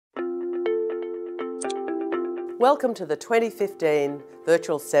Welcome to the 2015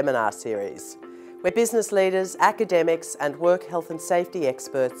 Virtual Seminar Series, where business leaders, academics and work health and safety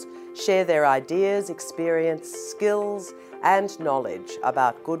experts share their ideas, experience, skills and knowledge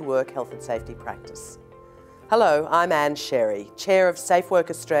about good work health and safety practice. Hello, I'm Anne Sherry, Chair of Safe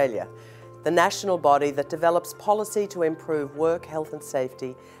Work Australia, the national body that develops policy to improve work health and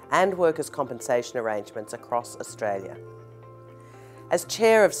safety and workers' compensation arrangements across Australia. As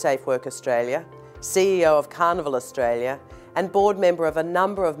Chair of Safe Work Australia, CEO of Carnival Australia and board member of a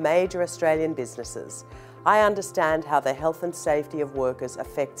number of major Australian businesses, I understand how the health and safety of workers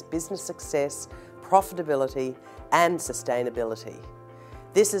affects business success, profitability and sustainability.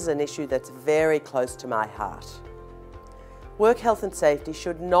 This is an issue that's very close to my heart. Work health and safety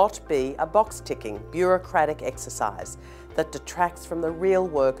should not be a box-ticking, bureaucratic exercise that detracts from the real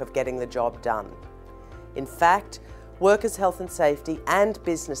work of getting the job done. In fact, workers' health and safety and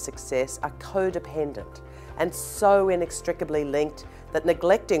business success are codependent and so inextricably linked that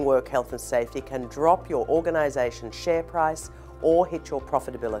neglecting work health and safety can drop your organisation's share price or hit your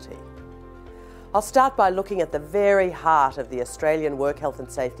profitability. I'll start by looking at the very heart of the Australian work health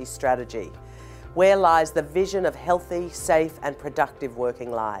and safety strategy, where lies the vision of healthy, safe and productive working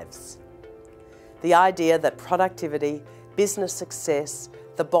lives. The idea that productivity, business success,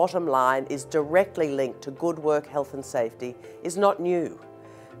 the bottom line is directly linked to good work health and safety is not new,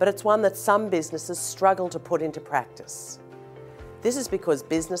 but it's one that some businesses struggle to put into practice. This is because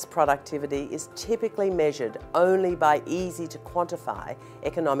business productivity is typically measured only by easy to quantify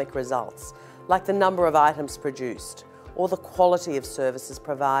economic results, like the number of items produced or the quality of services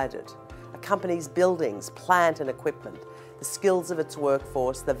provided, a company's buildings, plant and equipment, the skills of its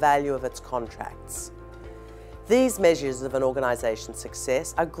workforce, the value of its contracts. These measures of an organisation's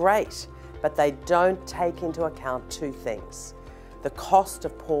success are great, but they don't take into account two things: the cost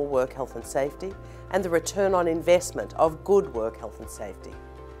of poor work health and safety and the return on investment of good work health and safety.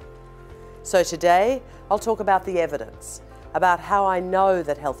 So today, I'll talk about the evidence, about how I know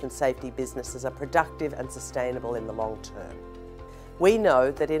that health and safety businesses are productive and sustainable in the long term. We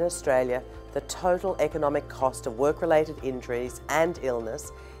know that in Australia, the total economic cost of work-related injuries and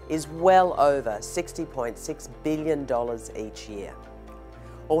illness is well over $60.6 billion each year.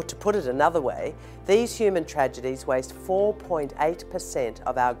 Or to put it another way, these human tragedies waste 4.8%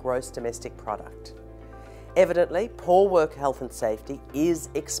 of our gross domestic product. Evidently, poor work health and safety is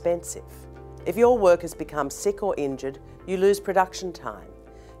expensive. If your workers become sick or injured, you lose production time.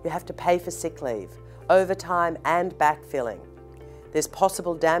 You have to pay for sick leave, overtime and backfilling. There's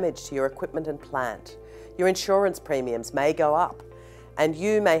possible damage to your equipment and plant. Your insurance premiums may go up, and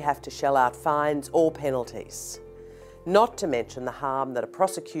you may have to shell out fines or penalties. Not to mention the harm that a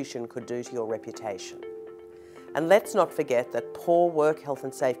prosecution could do to your reputation. And let's not forget that poor work health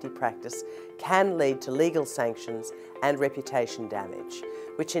and safety practice can lead to legal sanctions and reputation damage,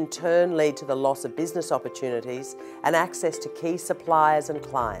 which in turn lead to the loss of business opportunities and access to key suppliers and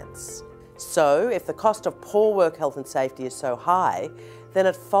clients. So, if the cost of poor work health and safety is so high, then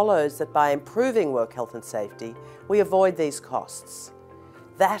it follows that by improving work health and safety, we avoid these costs.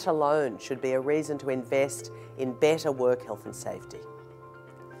 That alone should be a reason to invest in better work health and safety.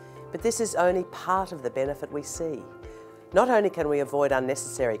 But this is only part of the benefit we see. Not only can we avoid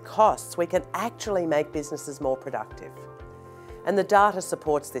unnecessary costs, we can actually make businesses more productive. And the data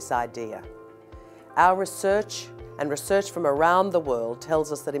supports this idea. Our research from around the world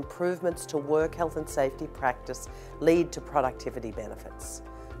tells us that improvements to work health and safety practice lead to productivity benefits,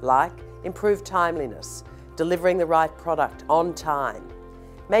 like improved timeliness, delivering the right product on time,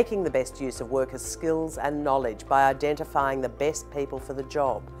 making the best use of workers' skills and knowledge by identifying the best people for the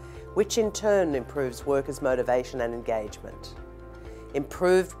job, which in turn improves workers' motivation and engagement.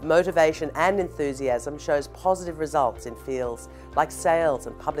 Improved motivation and enthusiasm shows positive results in fields like sales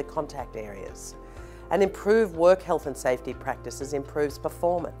and public contact areas. And improved work health and safety practices improves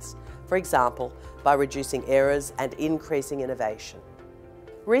performance, for example, by reducing errors and increasing innovation.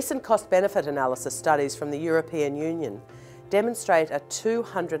 Recent cost-benefit analysis studies from the European Union demonstrate a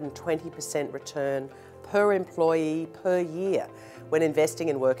 220% return per employee per year when investing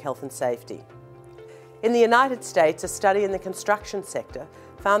in work health and safety. In the United States, a study in the construction sector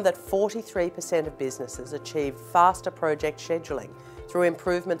found that 43% of businesses achieved faster project scheduling through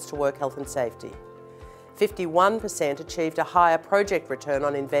improvements to work health and safety. 51% achieved a higher project return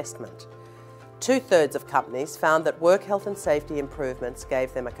on investment. 2/3 of companies found that work health and safety improvements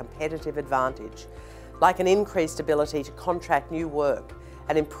gave them a competitive advantage, like an increased ability to contract new work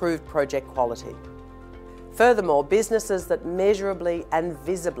and improved project quality. Furthermore, businesses that measurably and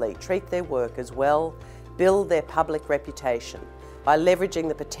visibly treat their workers well build their public reputation by leveraging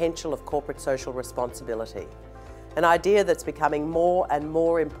the potential of corporate social responsibility. an idea that's becoming more and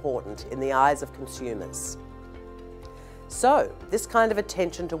more important in the eyes of consumers. So, this kind of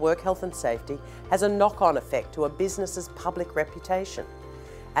attention to work health and safety has a knock-on effect to a business's public reputation,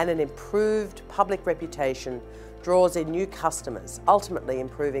 and an improved public reputation draws in new customers, ultimately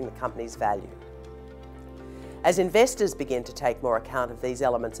improving the company's value. As investors begin to take more account of these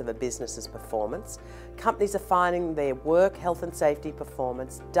elements of a business's performance, companies are finding their work health and safety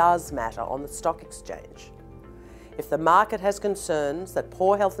performance does matter on the stock exchange. If the market has concerns that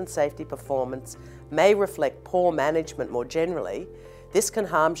poor health and safety performance may reflect poor management more generally, this can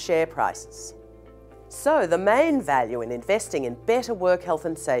harm share prices. So the main value in investing in better work health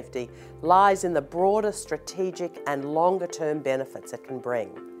and safety lies in the broader strategic and longer-term benefits it can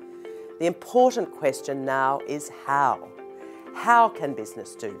bring. The important question now is how. How can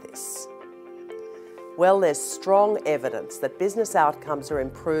business do this? Well, there's strong evidence that business outcomes are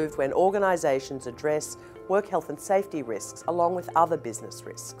improved when organisations address work health and safety risks along with other business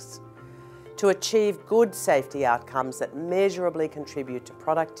risks. To achieve good safety outcomes that measurably contribute to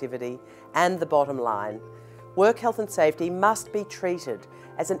productivity and the bottom line, work health and safety must be treated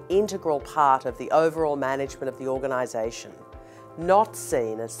as an integral part of the overall management of the organisation, not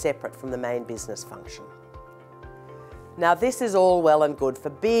seen as separate from the main business function. Now, this is all well and good for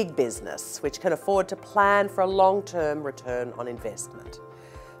big business, which can afford to plan for a long-term return on investment.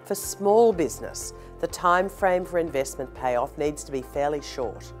 For small business, the time frame for investment payoff needs to be fairly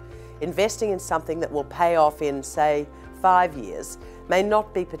short. Investing in something that will pay off in, say, 5 years may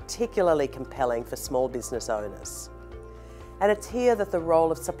not be particularly compelling for small business owners. And it's here that the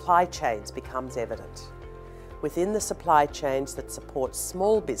role of supply chains becomes evident. Within the supply chains that support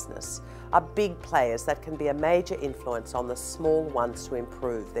small business are big players that can be a major influence on the small ones to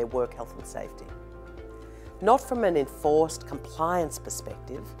improve their work health and safety. Not from an enforced compliance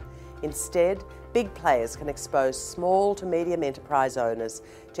perspective. Instead, big players can expose small to medium enterprise owners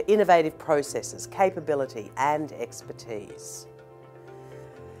to innovative processes, capability and expertise.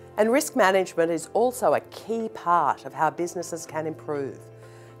 And risk management is also a key part of how businesses can improve.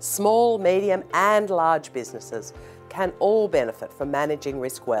 Small, medium and large businesses can all benefit from managing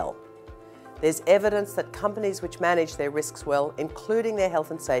risk well. There's evidence that companies which manage their risks well, including their health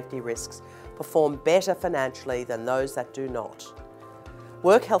and safety risks, perform better financially than those that do not.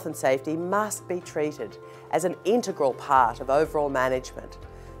 Work health and safety must be treated as an integral part of overall management,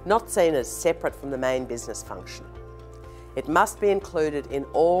 not seen as separate from the main business function. It must be included in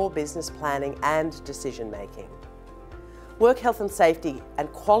all business planning and decision making. Work health and safety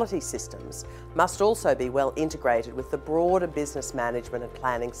and quality systems must also be well integrated with the broader business management and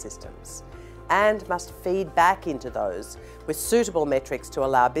planning systems, and must feed back into those with suitable metrics to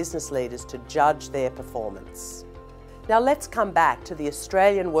allow business leaders to judge their performance. Now let's come back to the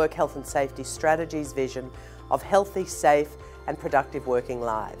Australian Work Health and Safety Strategy's vision of healthy, safe and productive working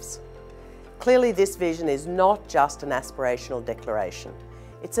lives. Clearly, this vision is not just an aspirational declaration.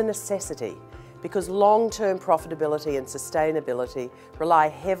 It's a necessity, because long-term profitability and sustainability rely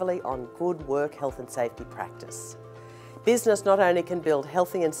heavily on good work health and safety practice. Business not only can build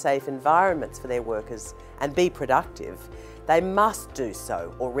healthy and safe environments for their workers and be productive, they must do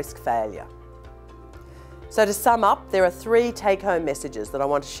so or risk failure. So to sum up, there are 3 take-home messages that I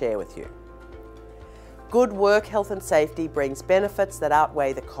want to share with you. Good work health and safety brings benefits that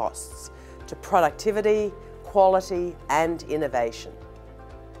outweigh the costs to productivity, quality and innovation.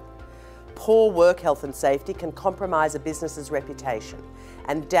 Poor work health and safety can compromise a business's reputation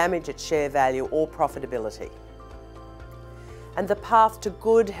and damage its share value or profitability. And the path to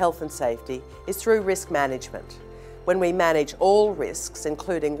good health and safety is through risk management. When we manage all risks,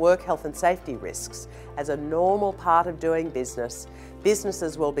 including work health and safety risks, as a normal part of doing business,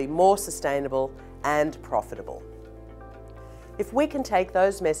 businesses will be more sustainable and profitable. If we can take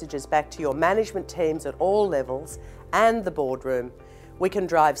those messages back to your management teams at all levels and the boardroom, we can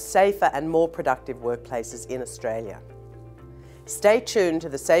drive safer and more productive workplaces in Australia. Stay tuned to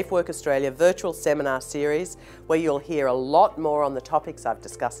the Safe Work Australia virtual seminar series, where you'll hear a lot more on the topics I've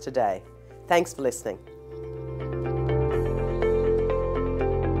discussed today. Thanks for listening.